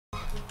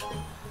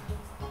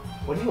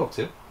What are you up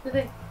to?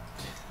 Nothing.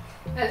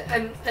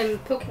 I'm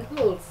poking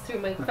holes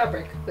through my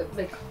fabric with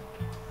like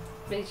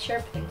my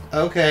sharp thing.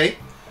 Okay.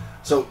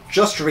 So,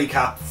 just to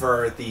recap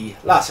for the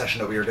last session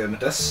that we were doing with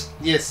this,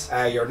 Yes.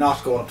 you're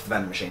not going up to the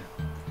vending machine.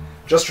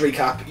 Just to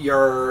recap,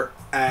 you're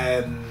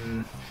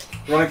running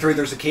through,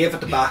 there's a cave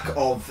at the back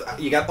of,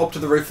 you get up to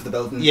the roof of the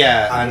building,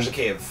 Yeah, and and there's a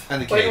cave.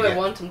 And the Why cave, do I yeah.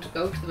 want him to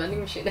go to the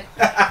vending machine?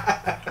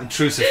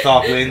 Intrusive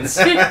thought wins.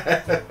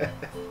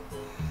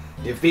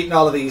 You've beaten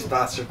all of these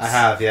bastards. I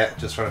have, yeah.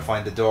 Just trying to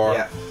find the door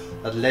Yeah.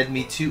 that led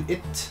me to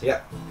it. Yeah.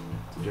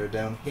 The door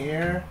down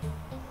here.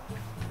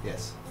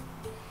 Yes.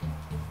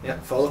 Yeah,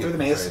 follow through the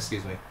maze.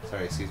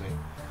 Sorry, excuse me.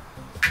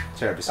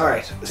 Terribly sorry.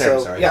 Alright, Terribly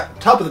so, sorry. yeah,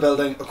 top of the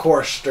building, of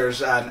course,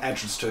 there's an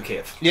entrance to a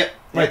cave. Yep,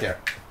 right there.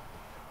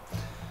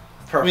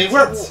 Perfect.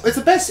 I mean,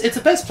 it's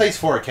the best place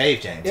for a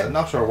cave, James. Yep. I'm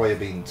not sure why you're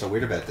being so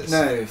weird about this.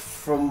 Now,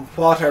 from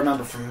what I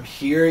remember from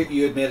here,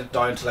 you had made it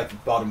down to like the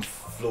bottom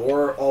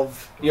floor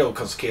of,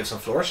 because caves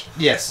have floors.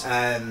 Yes.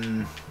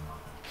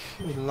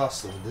 We We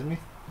lost them, didn't we?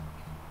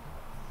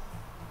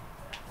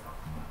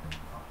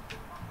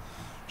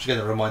 Just get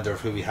a reminder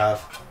of who we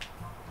have.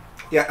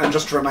 Yeah, and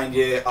just to remind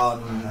you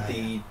on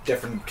the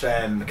different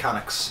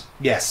mechanics.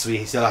 Yes,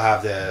 we still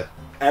have the...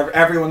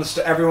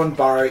 Everyone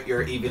bar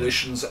your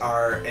evolutions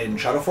are in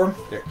shadow form.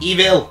 They're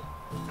evil!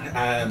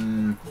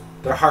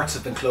 Their hearts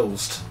have been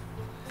closed.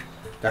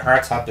 Their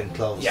hearts have been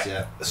closed,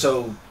 yeah.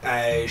 So,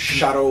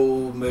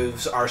 shadow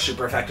moves are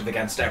super effective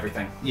against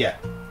everything. Yeah.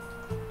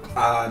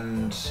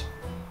 And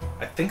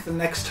I think the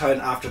next turn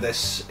after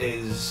this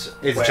is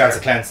a chance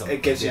to cleanse them.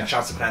 It gives you a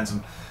chance to cleanse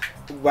them.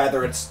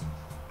 Whether it's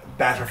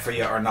better for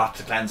you or not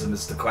to cleanse them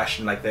is the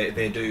question. Like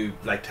they do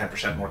like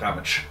 10% more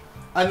damage.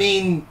 I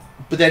mean,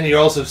 but then you're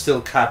also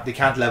still capped. They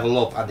can't level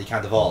up and they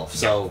can't evolve.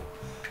 So,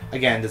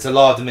 again, there's a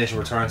lot of diminishing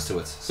returns to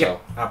it. So. Yeah,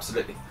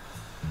 absolutely.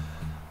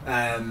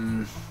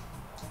 And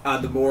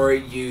the more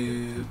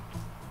you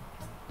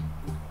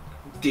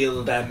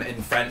deal them in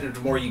the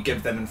more you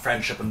give them in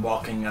friendship and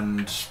walking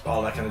and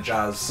all that kind of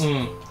jazz,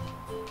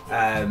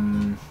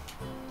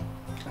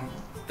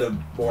 the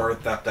more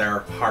that their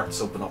hearts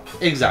open up.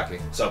 Exactly.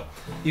 So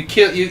you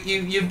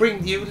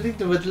leave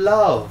them with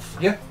love.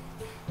 Yeah.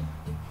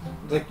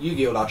 Like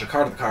Yu-Gi-Oh! Logic,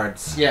 card of the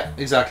cards. Yeah,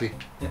 exactly.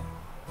 Yeah.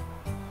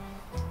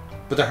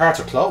 But their hearts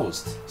are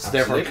closed, so Absolutely.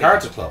 therefore the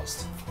cards are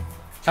closed.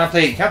 Can't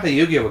play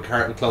Yu-Gi-Oh!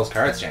 with closed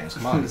cards, James.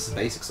 Come on, this is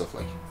basic stuff,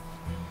 like.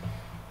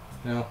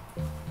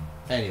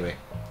 Anyway,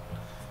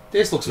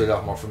 this looks a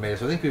lot more familiar.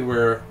 So I think we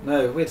were.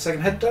 No, wait a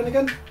second. Head down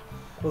again.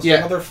 Was Yeah.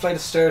 there another flight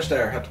of stairs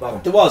there at the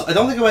bottom? There was. I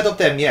don't think I went up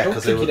them yet.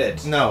 Don't think you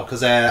did. No,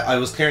 because I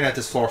was clearing out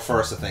this floor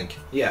first, I think.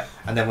 Yeah.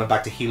 And then went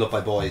back to heal up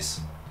my boys.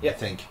 Yeah. I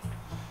think.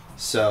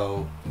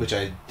 So, which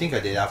I think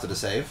I did after the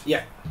save.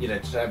 Yeah, you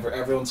did.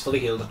 Everyone's fully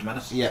healed at the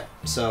minute. Yeah.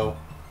 So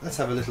let's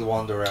have a little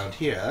wander around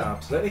here.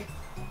 Absolutely.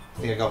 I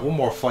think I got one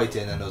more fight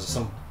in, and there was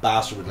some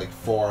bastard with like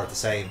 4 of the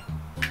same.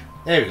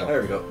 There we go.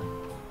 There we go.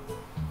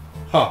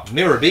 Huh?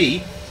 Mirror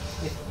B.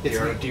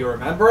 Do you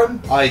remember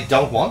him? I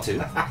don't want to.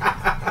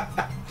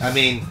 I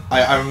mean,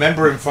 I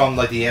remember him from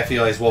like the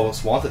FEI's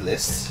Most Wanted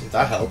list. If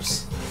that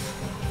helps.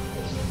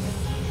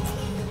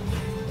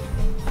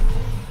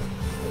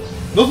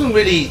 Nothing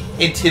really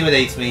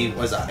intimidates me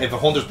as if a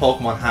hunter's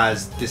Pokemon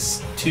has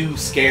this 2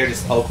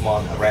 scariest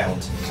Pokemon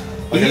around.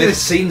 Like, He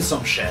has seen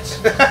some shit.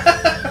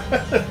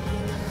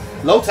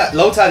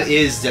 Lotad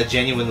is a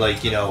genuine,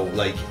 like, it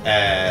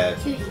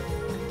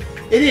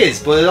is,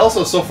 but it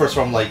also suffers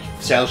from, like,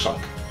 shell shock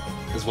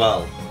as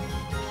well.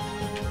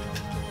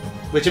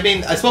 Which, I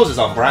mean, I suppose is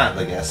on brand,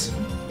 I guess.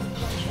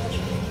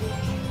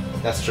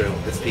 That's true,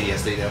 it's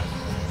PTSD now.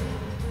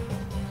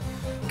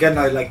 Again,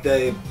 now, like,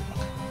 the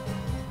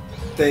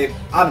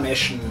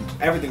animation,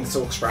 everything's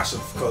so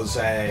expressive because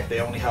they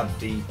only had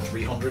the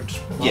 300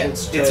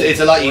 models. Yeah, it's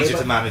a lot easier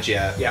to manage,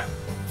 yeah. Yeah.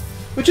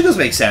 Which it does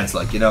make sense,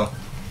 like, As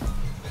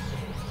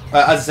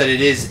I said, it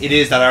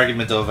is that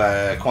argument of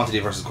quantity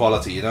versus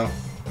quality,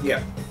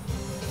 Yeah.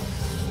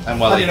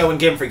 And well, in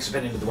Game Freak's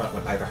opinion, they weren't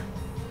with either.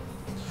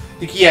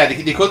 Yeah,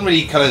 they couldn't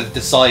really kind of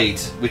decide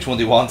which one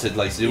they wanted,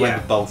 like, so they went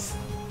with both.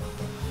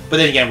 But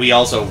then again, we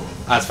also,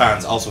 as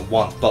fans, also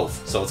want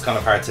both, so it's kind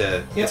of hard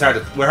to.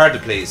 We're hard to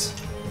please.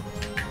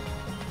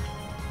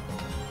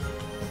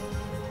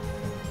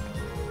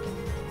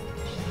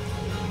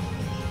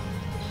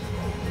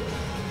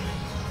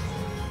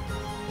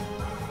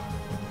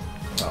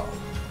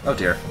 Oh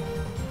dear.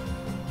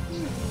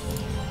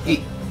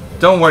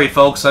 Don't worry,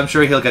 folks. I'm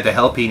sure he'll get the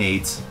help he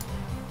needs.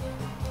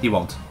 He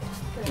won't.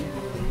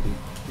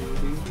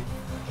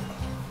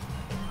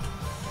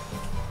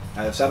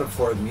 I've said it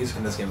before, the music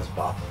in this game is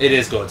bop. It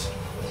is good.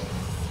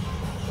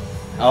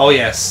 Oh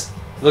yes.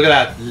 Look at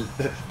that.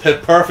 The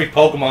perfect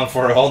Pokemon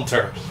for a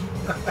hunter.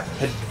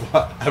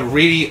 A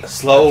really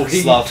slow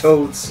sloth.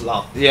 Toad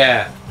sloth.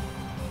 Yeah.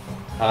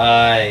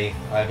 Hi.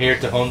 I'm here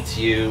to hunt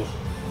you.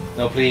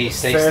 No, please,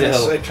 stay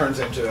still. It turns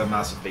into a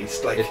massive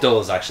beast. Like it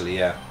does, actually,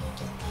 yeah.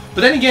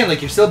 But then again,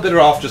 like, you're still better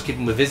off just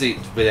keeping with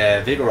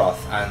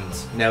Vigoroth,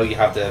 and now you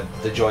have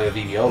the joy of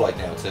EVO, like,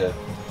 now to...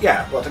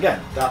 Yeah, but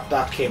again,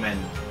 that came in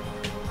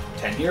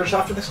 10 years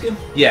after this game.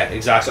 Yeah,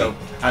 exactly. So-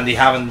 And they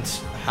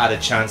haven't had a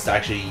chance to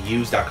actually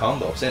use that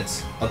combo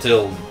since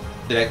until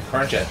the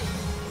current gen.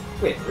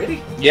 Wait,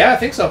 really? Yeah, I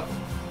think so.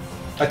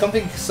 I don't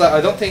think so.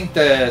 I don't think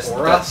the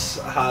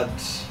Oras had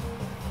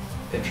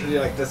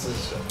introduced like this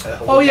is.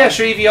 Oh yeah,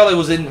 sure. Viola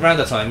was in around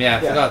that time. Yeah,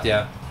 I Yeah. forgot.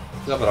 Yeah,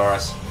 forgot about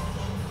Oras.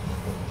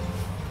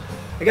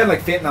 Again,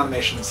 like Fate and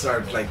animations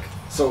are like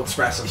so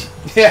expressive.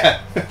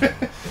 Yeah,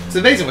 it's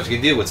amazing what you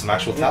can do with some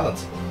actual talent.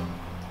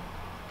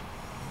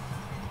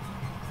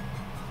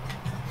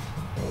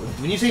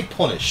 When you say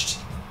punished,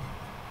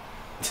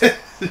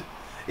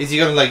 is he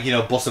gonna like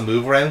bust a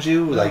move around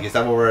you? Like, is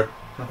that what we're?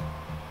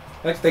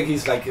 I think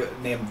he's like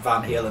named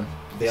Van Halen.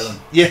 Valen.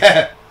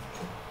 Yeah.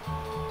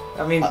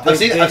 I mean, I've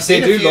seen a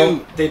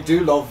few. They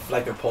do love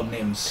like their pun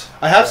names.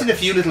 I have seen a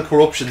few little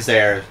corruptions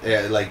there,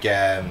 like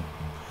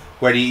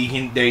where they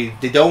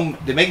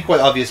make it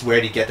quite obvious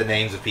where they get the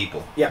names of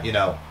people.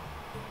 Yeah.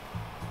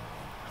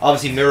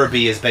 Obviously, Mirror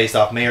B is based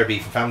off Mayor B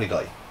from Family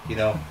Guy.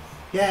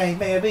 Yay,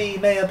 Mayor B,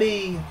 Mayor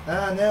B.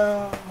 Oh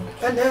no.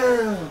 Oh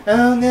no.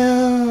 Oh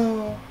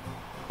no.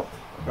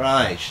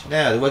 Right,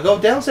 now, do I go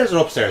downstairs or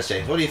upstairs,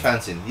 James? What are you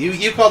fancying?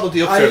 You called up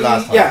the upstairs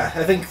last time. Yeah,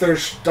 I think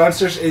there's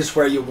downstairs is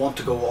where you want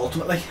to go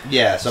ultimately.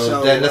 Yeah,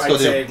 so then let's I'd go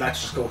say let's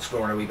just go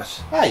exploring a wee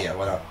bit. Ah, yeah,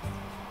 why not?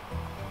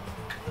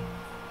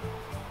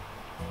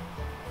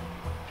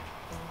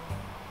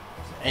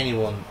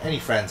 Any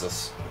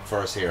friends for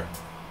us here?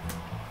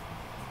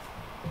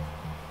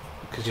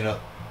 Because you.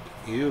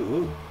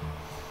 Ooh.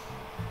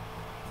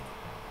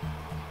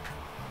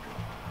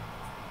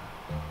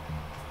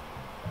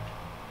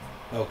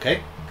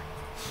 Okay.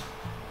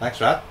 Thanks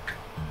for that.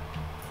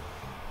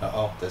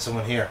 Uh-oh, there's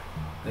someone here.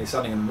 And he's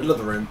standing in the middle of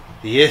the room.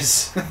 He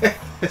is.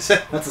 That's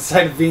a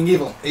sign of being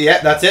evil.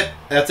 Yeah, that's it.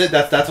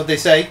 That's what they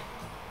say.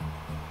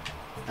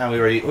 And we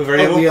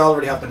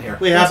already have been here.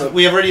 We have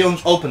already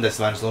opened this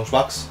man's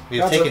lunchbox. We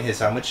have taken his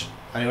sandwich,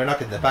 and we're not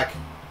getting it back.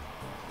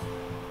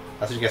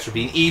 That's what you get for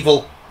being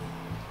evil.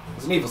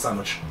 It's an evil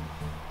sandwich.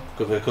 It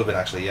could have been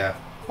actually, yeah.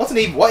 What's an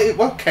evil?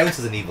 What counts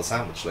as an evil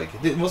sandwich? Like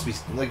it must be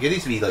like it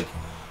needs to be like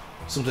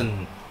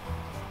something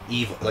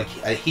evil, like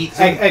a heat.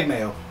 Egg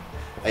mayo.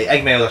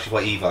 Egg mayo is actually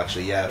quite evil,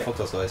 actually. Yeah, fuck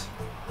those guys.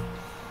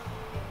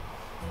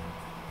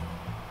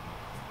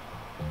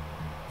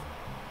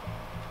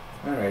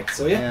 Alright,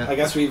 so yeah, I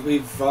guess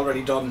we've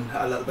already done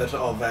a little bit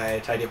of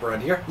tidy up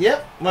around here.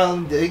 Yep.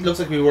 Well, it looks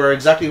like we were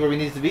exactly where we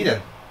needed to be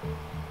then.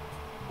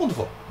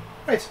 Wonderful.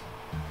 Right.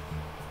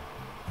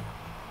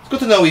 It's good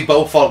to know we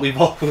followed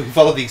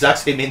the exact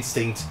same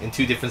instinct in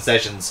 2 different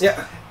sessions.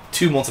 Yeah.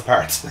 2 months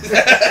apart.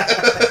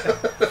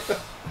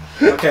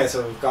 Okay,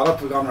 so we've got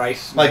up, we've gone right.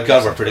 My now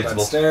God, we're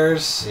predictable.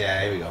 Downstairs.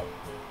 Yeah, here we go.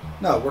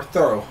 No, we're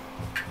thorough.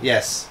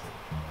 Yes.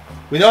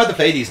 We know how to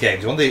play these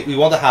games. We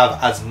want to have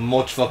as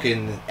much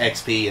fucking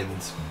XP and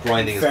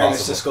grinding as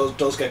Fairness, possible. this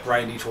does get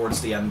grindy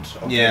towards the end.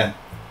 Of Yeah.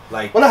 The,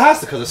 like. Well, it has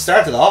to, because it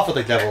started off with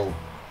like level.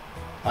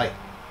 Hi.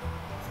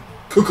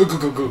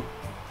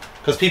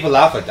 Because people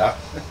laugh like that.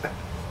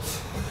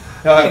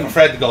 I have a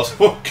friend that goes,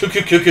 coo.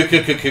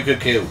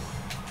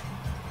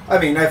 I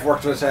mean, I've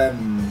worked with,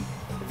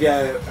 if you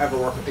ever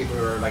work with people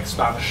who are like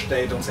Spanish,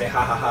 they don't say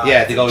ha ha ha.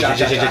 Yeah, they go, ja,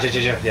 ja,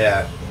 ja.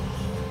 yeah.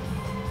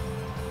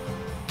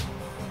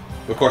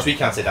 Of course, we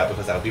can't say that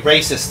because that would be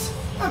racist.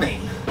 I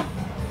mean,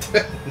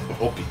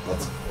 Won't be,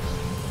 but...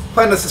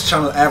 when has this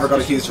channel ever got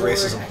accused of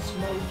racism?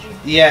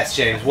 Yes,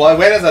 James. When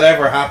has that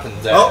ever happened?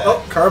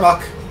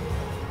 Carmack.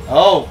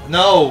 Oh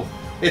no!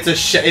 It's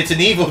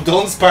an evil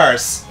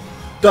Dunsparce.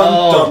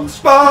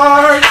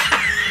 Dunsparce.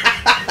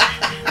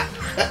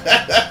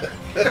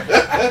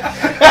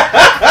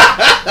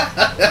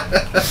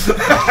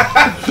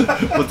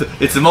 But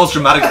it's the most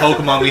dramatic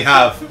Pokemon we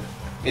have.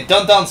 It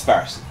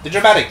Dunsparce, the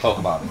dramatic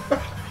Pokemon.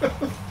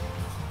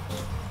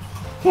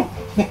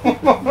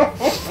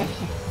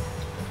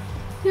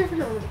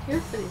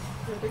 You're pretty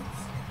critics.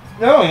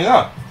 No, you're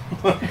not.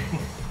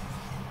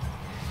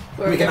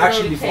 We can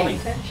actually be funny.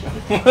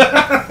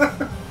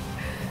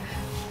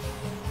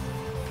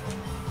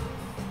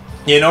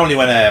 Yeah, normally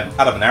when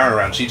Adam and Aaron are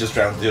around, she just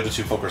drowns the other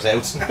 2 fuckers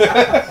out.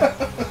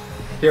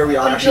 Here we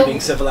are actually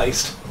being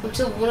civilized.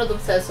 Until one of them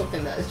says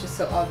something that is just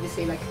so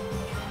obviously like,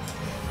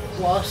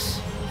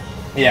 what?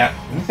 Yeah.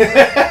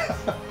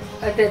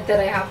 That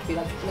I have to be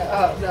like,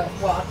 no,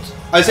 what?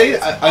 I would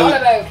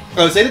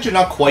say that you're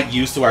not quite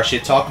used to our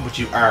shit talking, but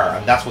you are,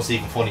 and that's what's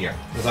even funnier.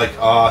 It's like,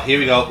 here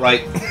we go,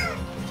 right.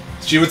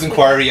 Steward's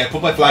inquiry, I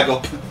put my flag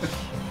up.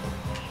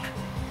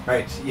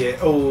 Right, yeah.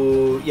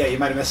 Oh, yeah, you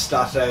might have missed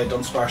that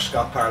Dunsparce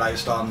got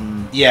paralysed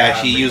on... Yeah,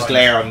 she used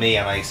glare on me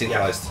and I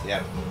synchronized,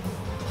 yeah.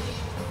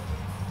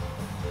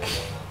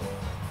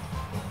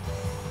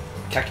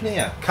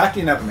 Cacnea?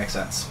 Cacnea never makes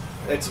sense.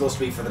 It's supposed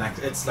to be for the next...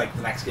 It's like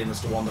the next game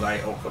is the one that I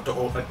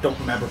don't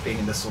remember being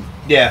in this one.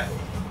 Yeah.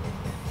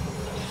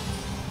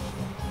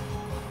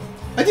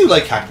 I do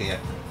like Cacnea.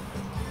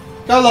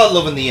 Got a lot of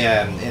love in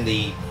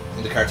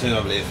the cartoon,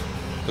 I believe.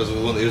 Because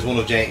it was one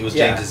of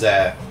James's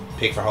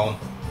pick for home.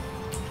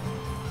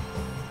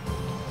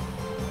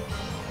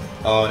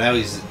 Oh, now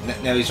he's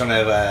trying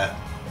to.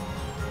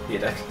 Be a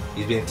dick.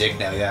 He's being a dick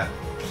now, yeah.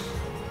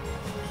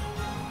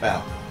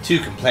 Well, 2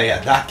 can play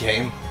at that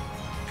game.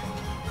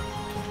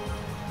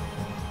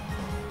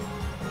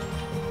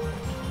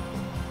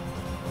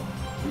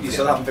 You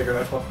still haven't figured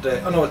out what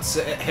the... Oh no, it's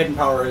Hidden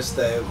Power is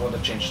the one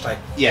that changed type.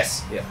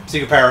 Yes. Yeah.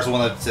 Secret Power is the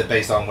one that's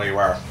based on where you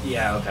are.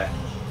 Yeah, okay.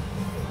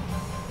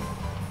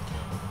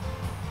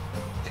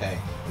 Okay,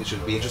 this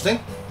should be interesting.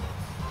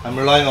 I'm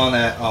relying on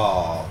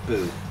oh,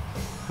 boo.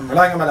 I'm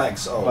relying on my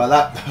legs. Oh. Well,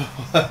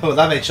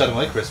 that made shut of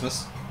my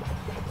Christmas.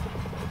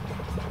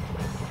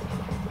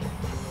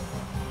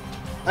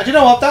 And you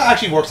know what? That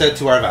actually works out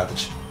to our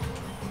advantage.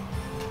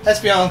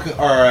 Espeon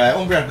or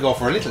Umbreon can go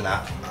for a little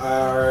nap.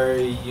 Are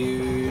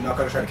you not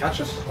going to try to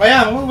catch it? I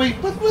am. Well,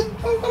 I'm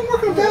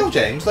working them down,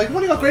 James. Like, we've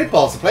only got great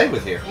balls to play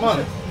with here. Come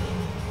on.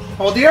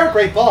 Well, they are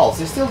great balls.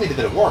 They still need a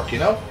bit of work, you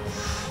know?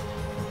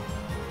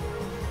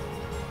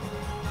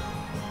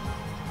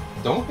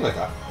 Don't look like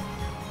that.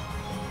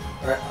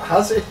 Alright,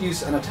 has it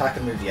used an attack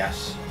and move yet?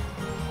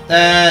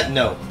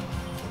 No.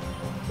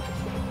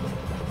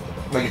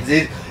 Like,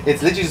 it's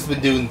literally just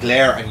been doing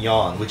glare and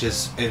yawn, which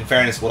is, in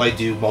fairness, what I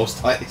do most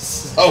times.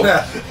 So,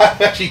 it's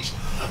actually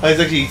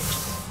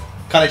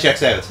kind of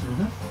checks out.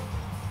 Mm-hmm.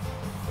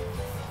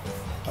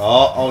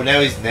 Oh, now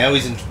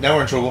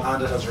we're in trouble.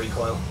 And it has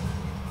recoil.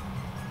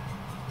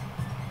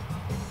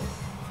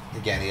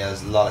 Again, he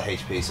has a lot of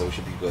HP, so we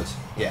should be good.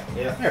 Yeah,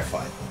 Yeah. they're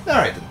fine.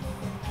 Alright then.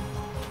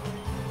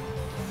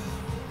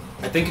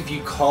 I think if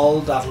you call,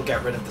 that'll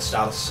get rid of the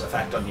status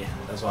effect on you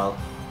as well.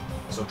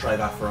 So try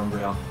that for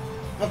Umbreon.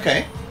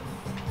 Okay.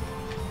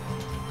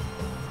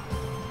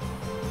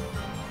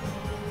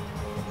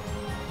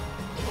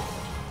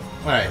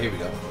 Alright, here we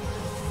go.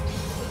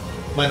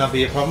 Might not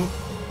be a problem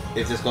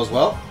if this goes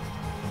well.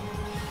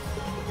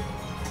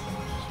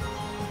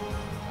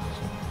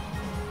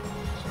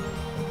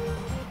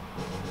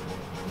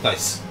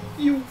 Nice.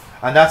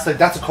 And that's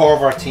a core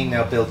of our team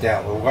now built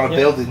down. We're going to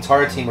build the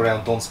entire team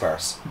around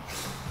Dunsparce.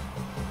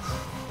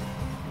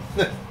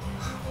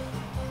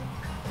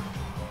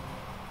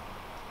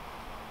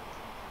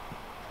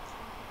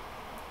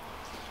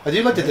 I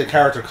do like that the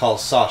character called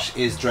Sosh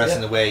is dressed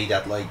in a way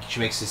that like she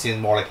makes it seem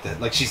more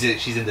like she's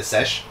in the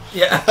sesh.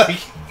 Yeah. I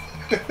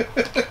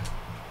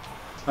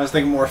was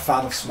thinking more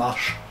fan of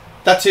Smash.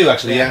 That too,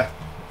 actually. Yeah.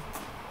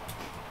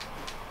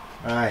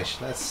 All right,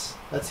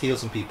 let's heal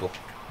some people.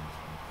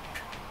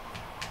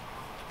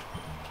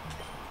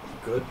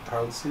 Good,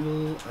 Powerless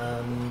Seal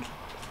and...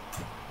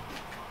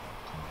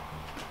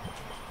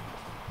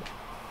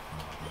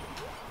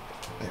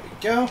 There we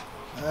go.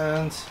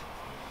 And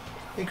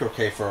I think we're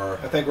okay for...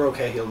 I think we're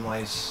okay healing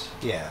wise.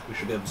 Yeah. We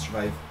should be able to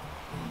survive.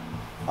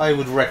 I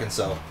would reckon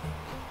so.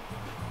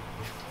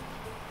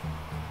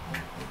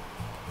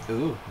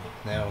 Ooh,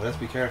 now let's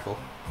be careful.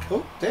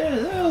 Oh,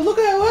 there, look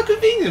at how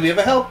convenient. We have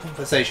a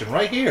health station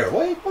right here.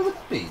 Why would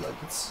that be? Like,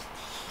 it's...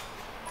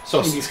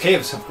 So these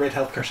caves have great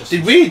healthcare systems. They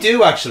really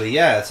do, actually,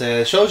 yeah.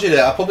 It shows you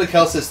that a public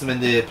health system in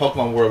the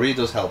Pokemon world really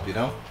does help, you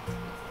know?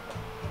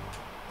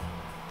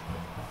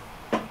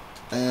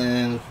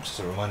 And just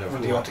a reminder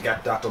of do you want to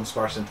get that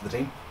Dunsparce into the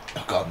team?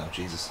 Oh god, no,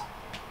 Jesus.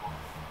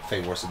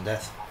 Fate worse than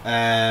death.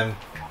 I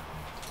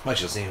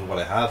should see what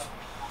I have.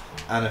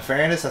 And in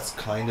fairness, that's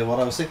kind of what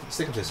I was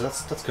sticking to, so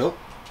that's cool.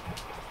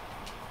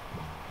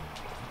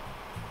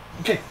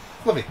 Okay,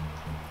 lovely.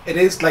 It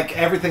is like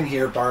everything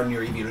here, barring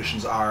your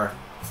evolutions, are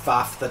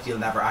faff that you'll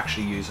never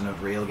actually use in a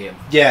real game.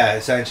 Yeah,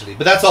 essentially.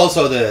 But that's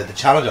also the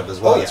challenge of it as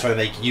well. Oh, It's trying to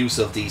make use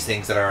of these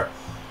things that are...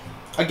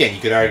 Again,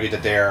 you could argue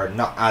that they're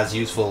not as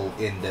useful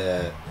in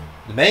the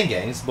main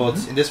games,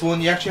 but in this one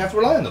you actually have to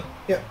rely on them.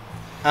 Yeah.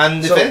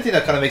 And if anything,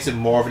 that kind of makes it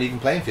more of an even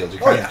playing field. You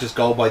can't just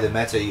go by the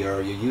meta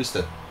you're used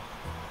to.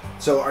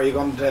 So are you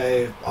going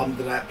to, on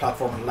the net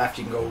platform on the left,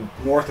 you can go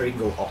north or you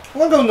can go up? I'm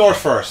going to go north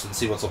first and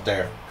see what's up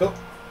there. Cool.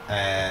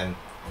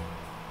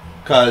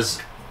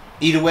 Because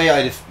either way,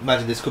 I'd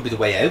imagine this could be the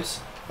way out.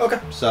 Okay.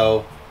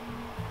 So,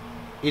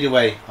 either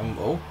way,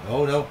 oh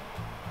no.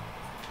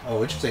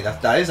 Oh, interesting.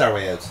 That is our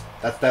way out.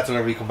 That's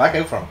where we come back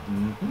out from.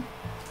 Mm-hmm.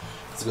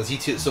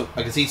 So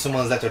I can see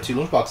someone's left their 2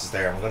 lunchboxes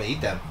there, and we're going to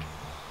eat them.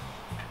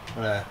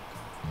 I'm going to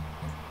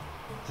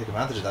take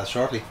advantage of that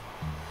shortly.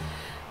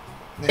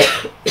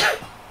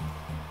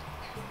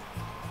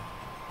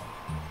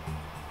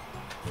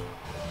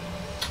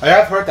 I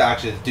have heard that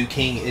actually the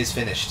King is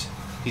finished.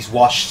 He's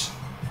washed.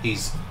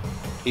 He's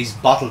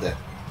bottled it.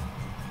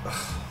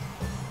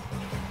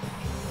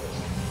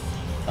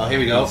 Oh, here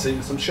we go.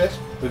 Seeing some shit.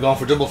 We're going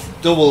for double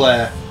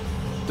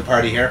the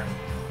party here.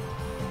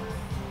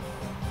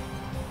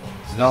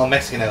 It's an all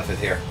Mexican outfit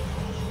here.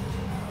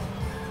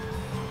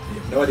 You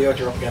have no idea what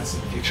you're up against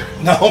in the future.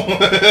 No.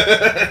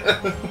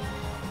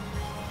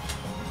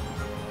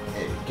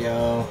 There we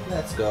go.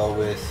 Let's go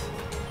with.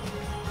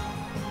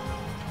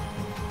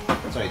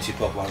 There's only 2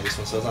 Pokemon on this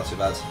one, so it's not too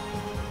bad.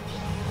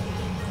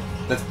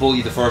 Let's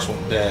bully the first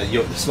one, the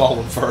small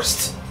one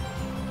first.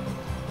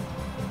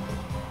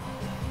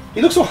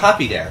 He looks so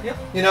happy there. Yep.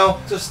 You know,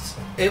 just...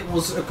 It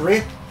was a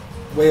great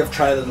way of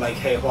trialing, like,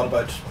 hey, what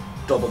about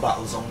double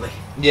battles only?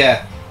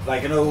 Yeah.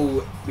 Like, I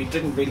know we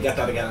didn't really get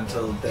that again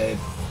until the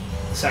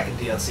second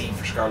DLC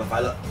for Scarlet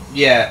Violet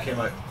came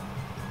out.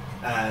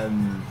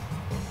 And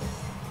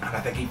I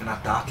think even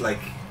at that, like,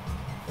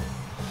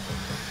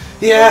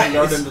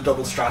 learning the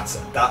double strats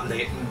that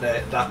late in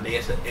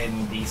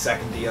the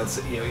second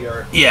DLC,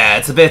 you're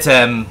it's a bit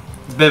of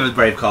a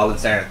brave call in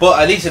fairness, but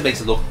at least it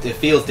makes it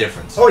feels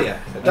different. Oh yeah,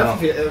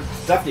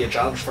 it's definitely a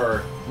challenge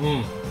for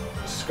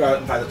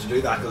Scarlet Violet to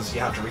do that, because you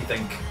have to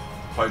rethink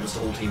how does the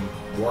whole team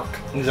work.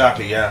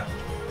 Exactly, yeah.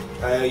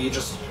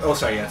 It's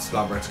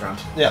Slobber, it's grand.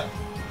 Yeah.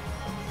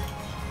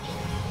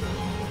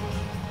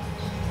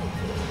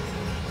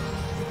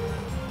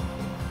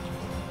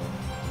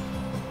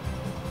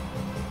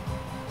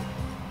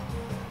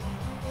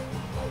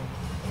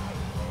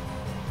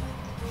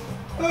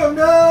 Oh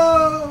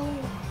no!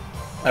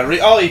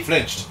 He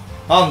flinched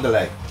on the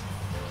leg.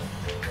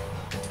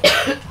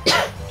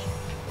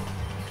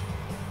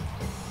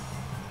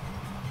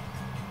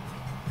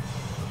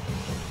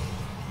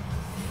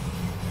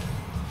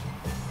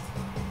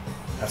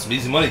 That's some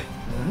easy money.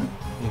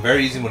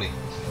 Very easy money.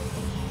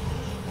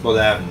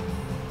 But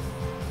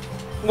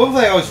one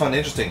thing I always found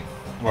interesting,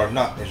 or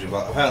not interesting,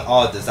 but I found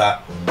odd, is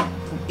that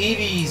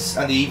Eevees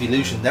and the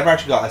Eeveelution never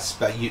actually got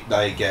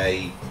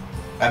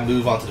a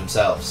move onto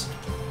themselves.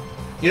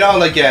 You know,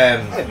 like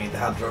I mean, they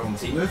had their own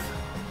Z move.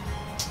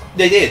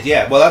 They did,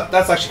 yeah. Well,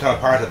 that's actually kind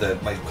of part of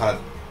my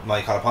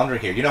kind of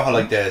pondering here. You know how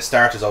like the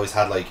starters always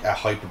had like a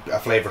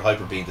flavored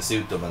hyper beam to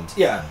suit them, and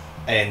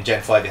in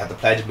Gen 5 they had the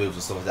pledge moves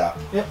and stuff like that.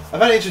 Yeah. I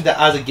found it interesting that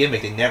as a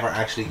gimmick they never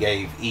actually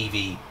gave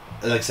Eevee,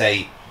 like,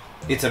 say,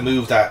 it's a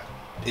move that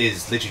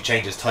is literally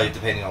changes type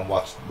depending on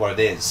what it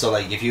is. So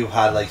like if you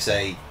had, like,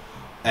 say,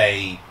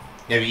 maybe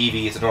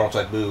Eevee is a normal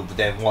type move, but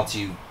then once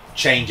you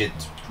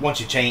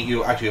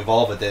you actually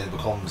evolve it, then it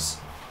becomes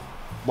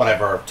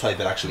whatever type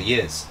it actually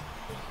is.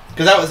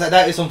 Because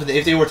that is something that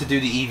if they were to do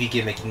the Eevee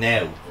gimmick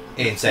now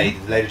in, say,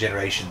 the later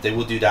generation, they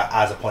would do that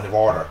as a point of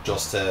order,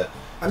 just to.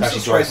 I'm just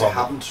surprised they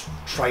haven't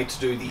tried to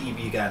do the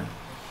Eevee again.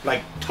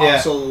 Like,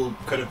 Toxel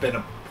could have been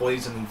a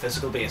poison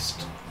physical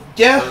based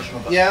version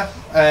of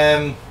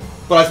it.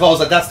 But I suppose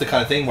that's the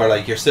kind of thing where,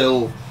 like, it's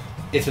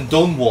been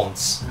done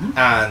once,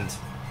 and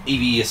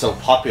Eevee is so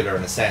popular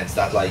in a sense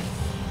that, like,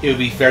 it would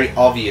be very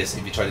obvious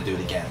if you try to do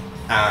it again,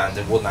 and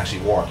it wouldn't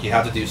actually work. You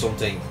have to do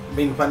something. I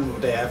mean, when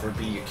would they ever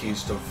be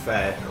accused of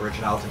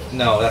originality?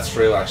 No, that's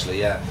true, actually,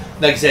 yeah.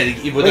 Like I said,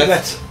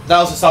 that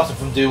also stops them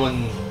from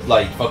doing,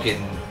 like,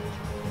 fucking,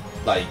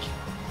 like,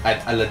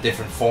 a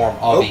different form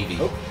of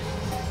Eevee.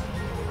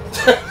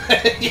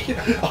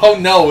 Oh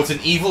no, it's an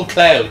evil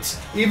cloud.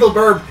 Evil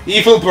burb.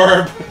 Evil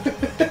burb.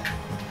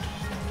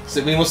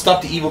 So we must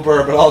stop the evil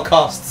burb at all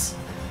costs.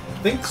 I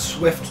think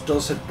Swift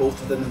does hit both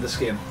of them in this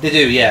game. They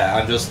do, yeah.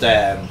 I'm just,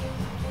 I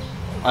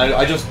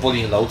just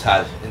bullying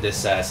Lotad in this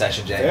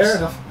session, James. Fair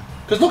enough.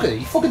 Because look at it,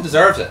 he fucking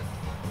deserves it.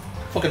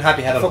 Fucking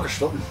happy head of him. Fucker's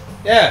stunting.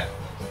 Yeah.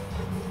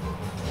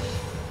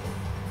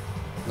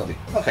 Lovely.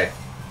 Okay.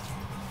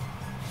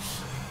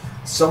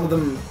 Some of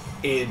them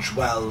age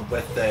well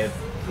with the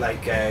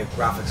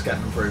graphics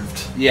getting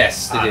improved.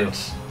 Yes, they do.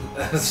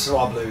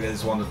 Swablu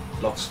is one that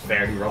looks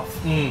fairly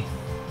rough.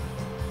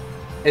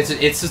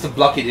 It's just a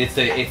blockade. If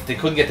they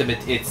couldn't get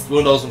it's one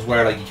of those ones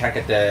where, like, you can't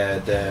get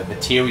the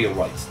material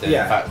right.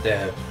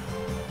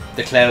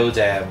 The cloud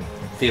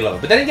feel of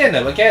it. But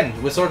then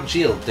again with Sword and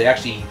Shield, they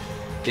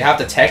have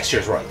the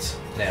textures right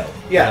now.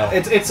 Yeah,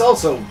 you know? It's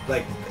also,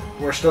 like,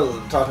 we're still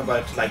talking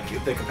about, like,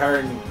 the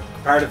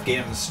comparative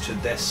games to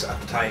this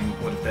at the time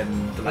would have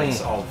been the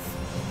likes of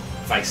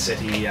Vice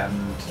City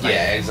and, like,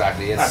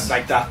 exactly. And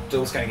like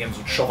those kind of games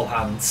with shovel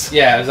hands.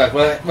 Yeah, exactly.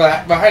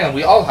 Well, hang on.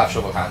 We all have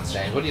shovel hands,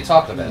 James. What are you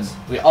talking about?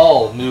 We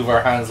all move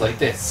our hands like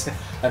this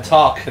and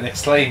talk and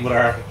exclaim with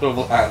our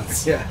shovel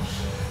hands. Yeah,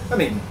 I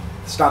mean,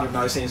 standard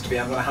now seems to be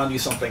I'm going to hand you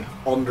something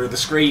under the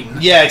screen.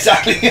 Yeah,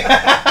 exactly.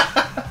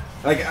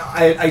 Like,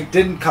 I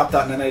didn't cop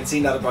that, and then I'd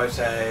seen that about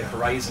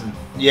Horizon.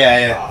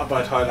 Yeah.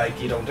 About how,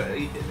 like, you don't,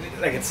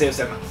 like, it saves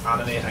them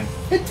animating.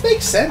 It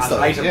makes sense, though.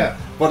 Item, yeah.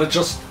 But it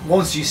just,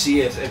 once you see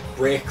it, it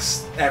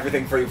breaks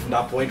everything for you from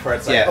that point where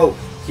it's like, oh,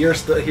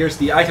 here's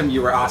the item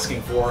you were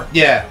asking for.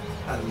 Yeah.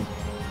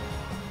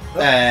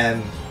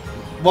 And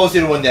what was the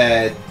other one?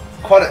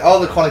 All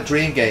the Quantic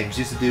Dream games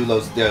used to do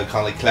those kind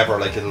of, like, clever,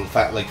 like, little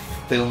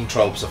film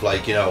tropes of,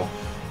 like, you know,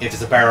 if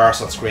there's a bare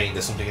arse on screen,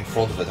 there's something in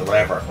front of it or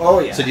whatever.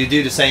 Oh yeah. So you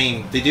do the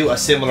same. They do a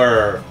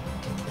similar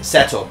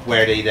setup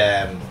where they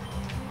hang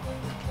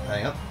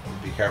on,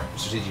 be careful,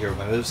 strategic here with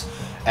my moves.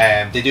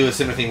 They do a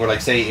similar thing where, like,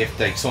 say if,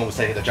 like, someone was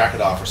taking their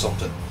jacket off or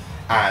something,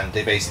 and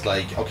they basically,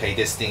 like, okay,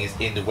 this thing is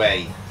in the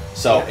way,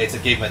 so it's a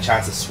give them a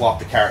chance to swap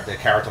the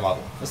character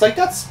model. It's like,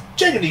 that's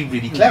genuinely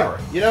really clever,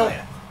 you know. Oh,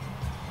 yeah.